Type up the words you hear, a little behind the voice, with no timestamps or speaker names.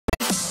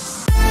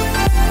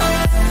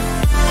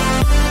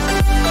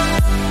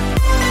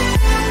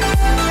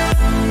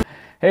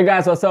Hey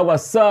guys, what's up?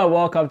 What's up?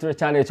 Welcome to the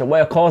channel. It's your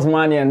boy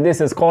Cosmani, and this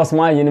is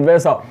Cosmani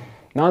Universal.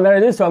 Now there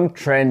is this song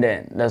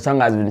trending. The song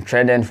has been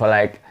trending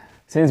for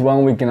since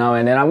 1 week now,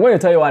 and then I'm going to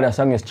tell you why the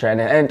song is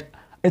trending. And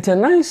it's a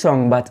nice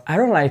song, but I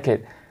don't like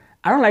it.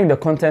 I don't like the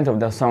content of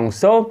the song.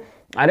 So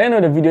at the end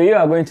of the video, you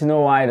are going to know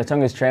why the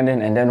song is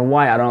trending and then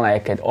why I don't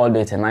like it.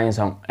 Although it's a nice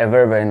song, a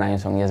very, very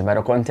nice song, yes, but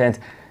the content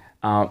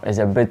is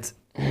a bit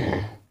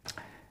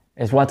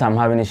is what I'm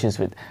having issues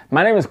with.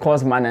 My name is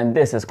Cosman and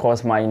this is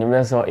Cosman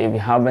Universal. If you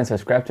haven't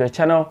subscribed to the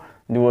channel,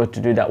 do what to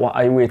do that. What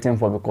are you waiting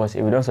for? Because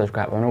if you don't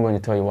subscribe, I'm not going to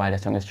tell you why the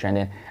song is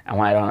trending and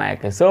why I don't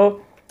like it.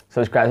 So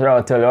subscribe, so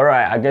I'll tell you.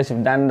 Alright, I guess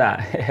you've done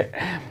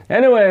that.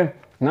 Anyway,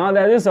 now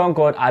there's this song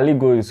called Ali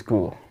Go to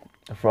School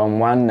from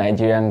one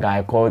Nigerian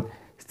guy called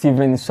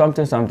Stephen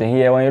something something.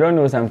 Here, when you don't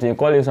know something, you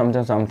call it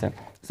something something.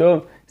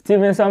 So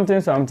Stephen something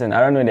something.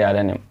 I don't know the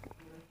other name.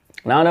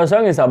 Now the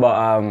song is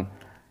about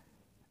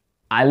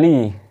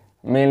Ali.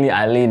 Mainly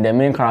Ali, the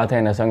main character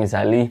in the song is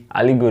Ali.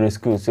 Ali go to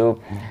school.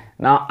 So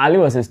now Ali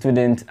was a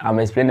student. I'm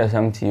explaining the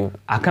song to you.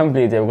 I can't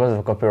play it because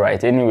of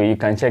copyright. Anyway, you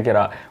can check it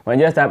out. When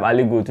you just type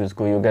Ali go to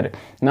school, you get it.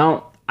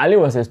 Now Ali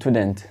was a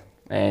student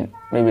and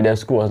maybe the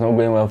school was not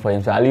going well for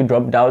him. So Ali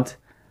dropped out.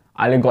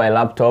 Ali got a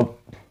laptop.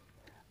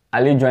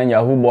 Ali joined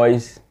Yahoo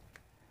Boys.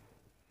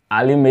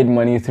 Ali made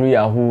money through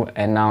Yahoo,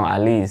 and now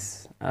Ali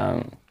is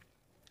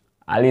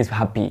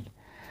happy.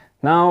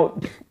 Now,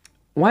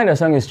 why the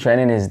song is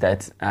trending is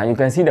that you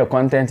can see the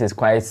content is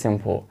quite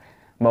simple,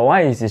 but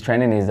why it is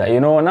trending is that, you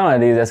know,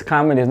 nowadays the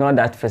scamming is not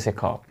that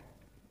physical.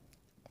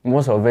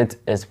 Most of it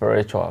is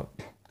spiritual,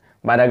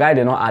 but the guy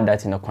did not add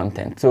that in the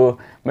content. So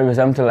maybe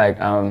something like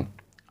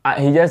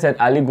he just said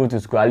Ali go to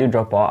school, Ali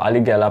drop out, Ali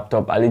get a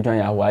laptop, Ali join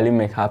Yahoo, Ali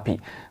make happy,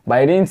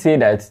 but he didn't say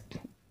that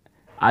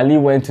Ali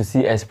went to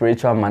see a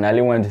spiritual man,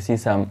 Ali went to see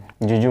some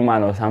juju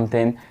man or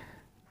something,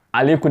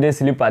 Ali couldn't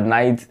sleep at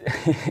night.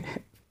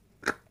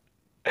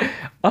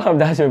 All of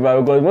that should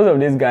be because most of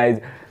these guys,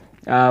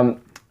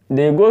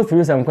 they go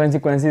through some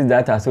consequences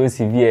that are so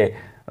severe.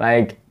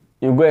 Like,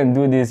 you go and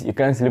do this, you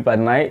can't sleep at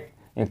night,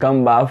 you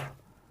can't bath,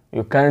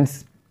 you can't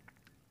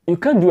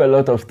do a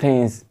lot of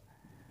things.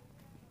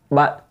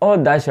 But all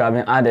that should have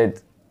been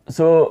added.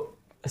 So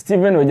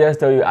Stephen will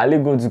just tell you, Ali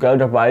go to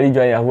school, Ali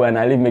join Yahoo, and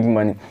Ali make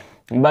money.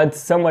 But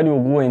somebody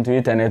will go into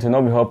it and it will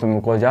not be helping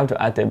because you have to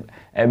add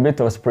a bit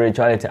of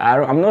spirituality.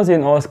 I'm not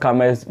saying all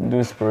scammers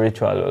do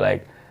spiritual,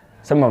 like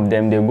some of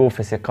them, they go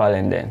physical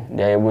and then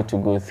they're able to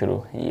go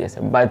through, yes.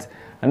 But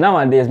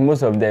nowadays,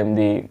 most of them,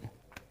 they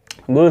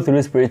go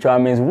through spiritual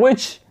means,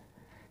 which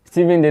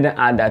Stephen didn't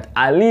add that.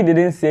 Ali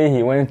didn't say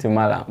he went to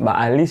Mala, but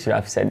Ali should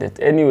have said it.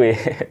 Anyway,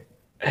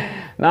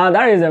 now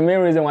that is the main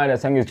reason why the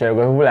song is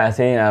trending. People are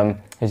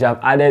saying he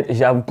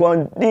should have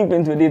gone deep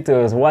into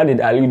details. What did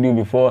Ali do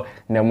before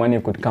the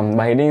money could come?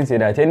 But he didn't say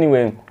that.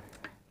 Anyway,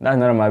 that's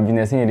none of my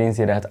business. He didn't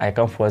say that. I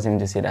can't force him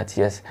to say that,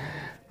 yes.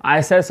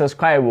 I said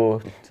subscribe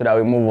so that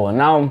we move on.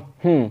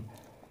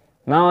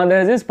 Now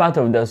there's this part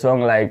of the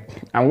song, like,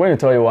 I'm going to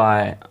tell you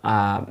why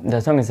the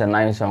song is a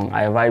nice song.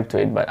 I vibe to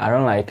it, but I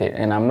don't like it,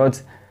 and I'm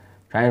not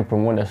trying to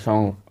promote the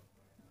song.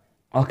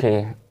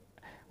 Okay,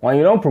 when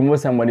you don't promote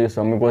somebody's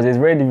song, because it's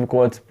very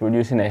difficult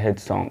producing a hit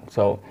song.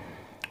 So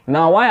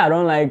now why I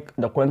don't like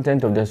the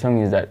content of the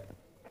song is that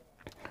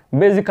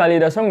basically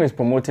the song is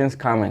promoting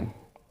scamming.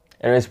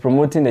 It is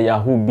promoting the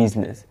Yahoo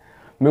business,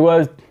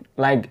 because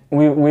like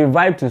we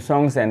vibe to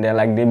songs and then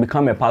like they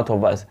become a part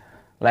of us.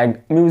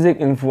 Like music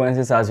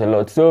influences us a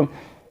lot. So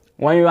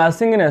when you are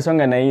singing a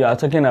song and then you are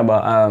talking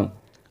about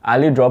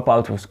Ali drop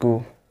out of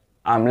school,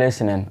 I'm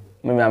listening.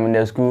 Maybe I'm in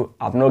the school,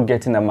 I'm not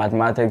getting the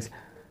mathematics,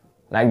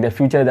 like the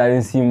future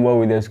doesn't seem well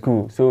with the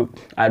school. So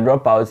I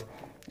drop out,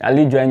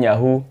 Ali join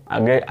Yahoo,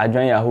 I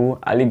join Yahoo,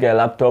 Ali get a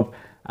laptop,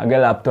 I get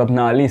a laptop,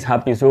 now Ali is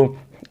happy. So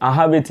I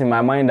have it in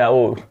my mind that,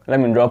 oh, let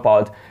me drop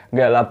out,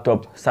 get a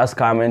laptop, start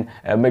scamming,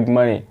 and make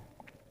money.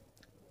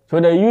 So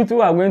the youth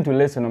who are going to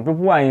listen, people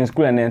who are in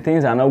school and then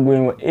things are not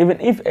going well,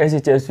 even if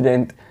SHS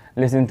students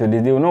listen to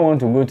this, they will not want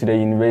to go to the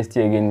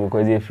university again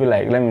because they feel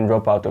like, let me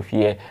drop out of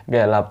here,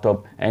 get a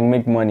laptop, and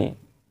make money.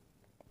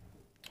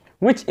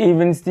 Which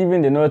even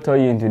Stephen did not tell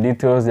you into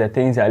details the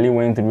things Ali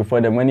went through before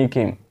the money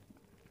came.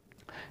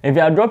 If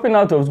you are dropping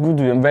out of school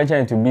to venture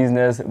into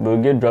business, Bill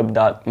Gates dropped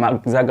out,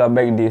 Mark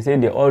Zuckerberg, they say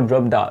they all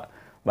dropped out.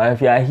 But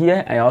if you are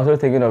here and you're also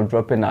thinking of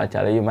dropping out,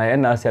 Charlie, you might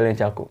end up selling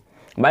charcoal.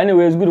 But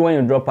anyway, it's good when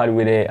you drop out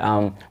with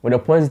a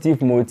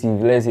positive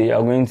motive. Let's say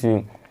you're going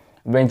to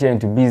venture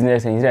into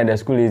business and you say the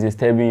school is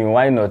disturbing you.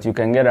 Why not? You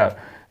can get out.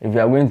 If you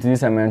are going to do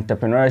some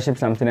entrepreneurship,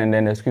 something, and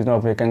then the school is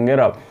not, you can get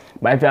out.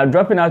 But if you are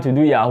dropping out to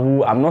do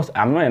Yahoo, I'm not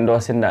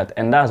endorsing that,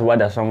 and that's what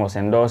the song was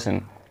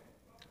endorsing.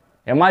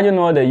 Imagine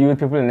all the youth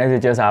people in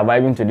SHS are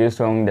vibing to this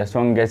song. The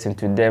song gets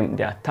into them.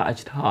 They are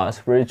touched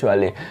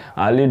spiritually.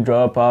 Ali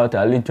drop out.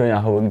 Ali join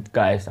Yahoo.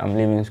 Guys, I'm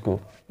leaving school.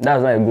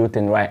 That's not a good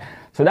thing, right?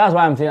 So that's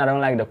why I'm saying I don't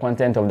like the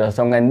content of the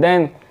song. And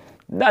then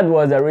that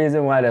was the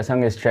reason why the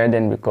song is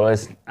trending,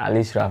 because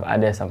Ali should have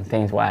added some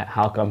things.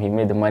 How come he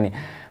made the money?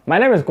 My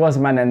name is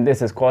Cosman and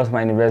this is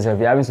Cosman University. If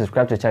you haven't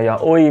subscribed to the channel,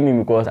 you're owing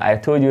me because I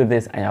told you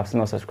this and you have still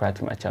not subscribed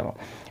to my channel.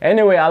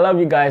 Anyway, I love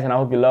you guys and I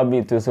hope you love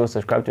me too, so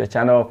subscribe to the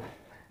channel.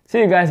 See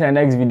you guys in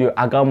the next video.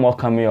 I got more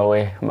coming your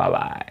way. Bye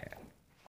bye.